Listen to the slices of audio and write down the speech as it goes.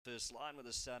First line with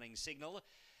a starting signal.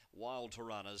 Wild to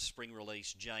Runners, Spring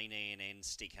Release, Jane Ann and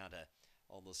Stick Hunter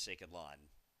on the second line.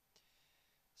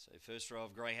 So first row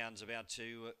of greyhounds about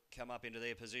to come up into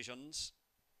their positions.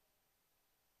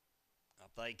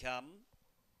 Up they come.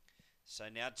 So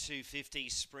now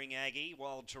 $2.50 Spring Aggie,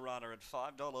 Wild to Runner at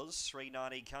 $5,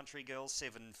 $3.90 Country Girl,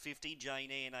 $7.50 Jane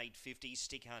Ann, $8.50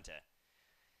 Stick Hunter.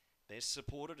 Best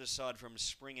supported aside from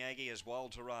Spring Aggie as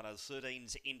Wild to Runner,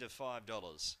 13's into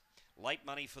 $5. Late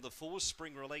money for the 4,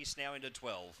 Spring Release now into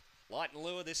 12. Light and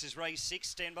Lure, this is race 6,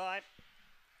 stand by.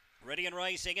 Ready and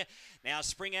racing. Now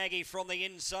Spring Aggie from the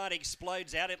inside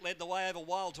explodes out. It led the way over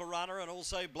Wild to Runner and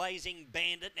also Blazing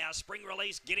Bandit. Now Spring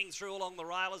Release getting through along the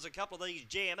rail as a couple of these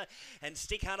jam. And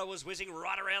Stick Hunter was whizzing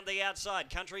right around the outside.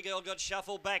 Country Girl got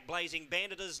shuffled back. Blazing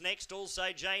Bandit is next.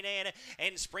 Also Jane Ann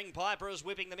and Spring Piper is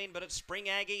whipping them in. But it's Spring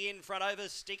Aggie in front over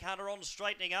Stick Hunter on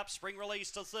straightening up. Spring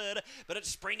Release to third. But it's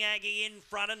Spring Aggie in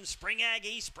front and Spring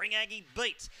Aggie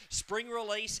beats Spring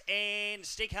Release and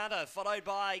Stick Hunter, followed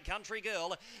by Country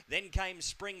Girl. Then came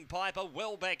Spring Piper,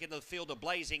 well back in the field of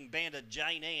Blazing Bandit,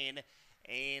 Jane Ann.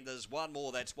 And there's one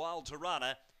more, that's Wild to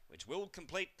Runner, which will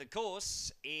complete the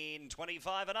course in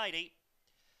 25 and 80.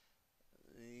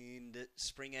 And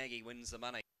Spring Aggie wins the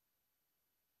money.